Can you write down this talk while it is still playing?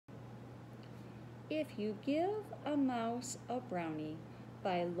If You Give a Mouse a Brownie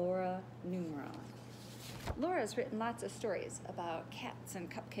by Laura Numrod. Laura's written lots of stories about cats and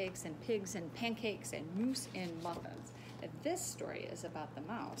cupcakes and pigs and pancakes and moose and muffins. This story is about the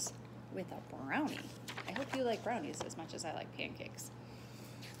mouse with a brownie. I hope you like brownies as much as I like pancakes.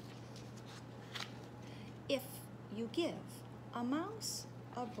 If you give a mouse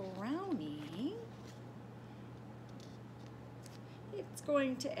a brownie, it's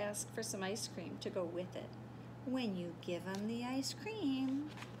going to ask for some ice cream to go with it. When you give him the ice cream,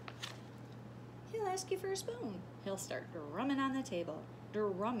 he'll ask you for a spoon. He'll start drumming on the table.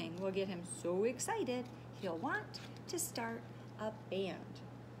 Drumming will get him so excited, he'll want to start a band.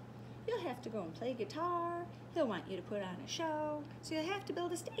 You'll have to go and play guitar. He'll want you to put on a show. So you'll have to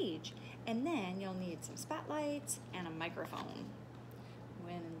build a stage. And then you'll need some spotlights and a microphone.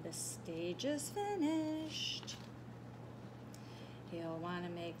 When the stage is finished, he'll want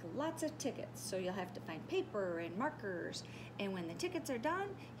to make lots of tickets. So you'll have to find paper and markers. And when the tickets are done,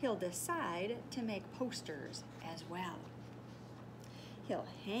 he'll decide to make posters as well. He'll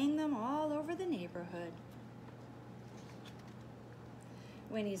hang them all over the neighborhood.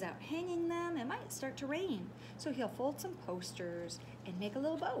 When he's out hanging them, it might start to rain. So he'll fold some posters and make a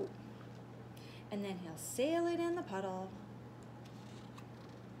little boat. And then he'll sail it in the puddle.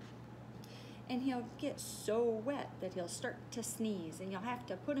 And he'll get so wet that he'll start to sneeze, and you'll have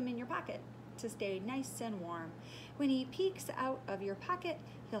to put him in your pocket to stay nice and warm. When he peeks out of your pocket,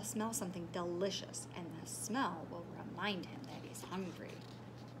 he'll smell something delicious, and the smell will remind him that he's hungry.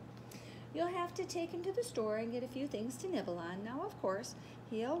 You'll have to take him to the store and get a few things to nibble on. Now, of course,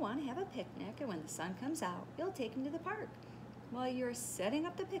 he'll want to have a picnic, and when the sun comes out, you'll take him to the park. While you're setting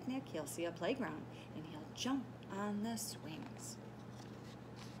up the picnic, he'll see a playground, and he'll jump on the swings.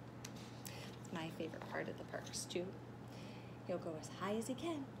 It's my favorite part of the parks, too. He'll go as high as he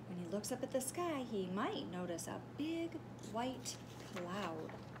can. When he looks up at the sky, he might notice a big white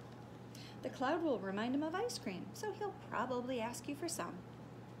cloud. The cloud will remind him of ice cream, so he'll probably ask you for some.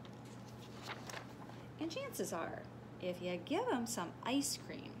 And chances are, if you give him some ice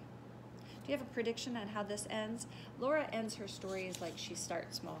cream, do you have a prediction on how this ends? Laura ends her stories like she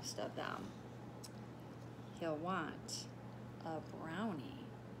starts most of them. He'll want a brownie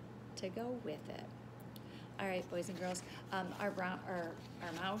to go with it. All right, boys and girls, our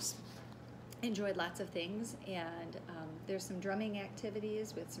mouse enjoyed lots of things, and there's some drumming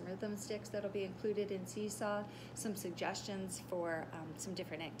activities with some rhythm sticks that'll be included in Seesaw, some suggestions for some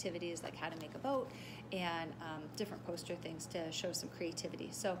different activities like how to make a boat, and different poster things to show some creativity.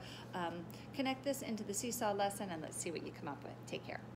 So connect this into the Seesaw lesson and let's see what you come up with. Take care.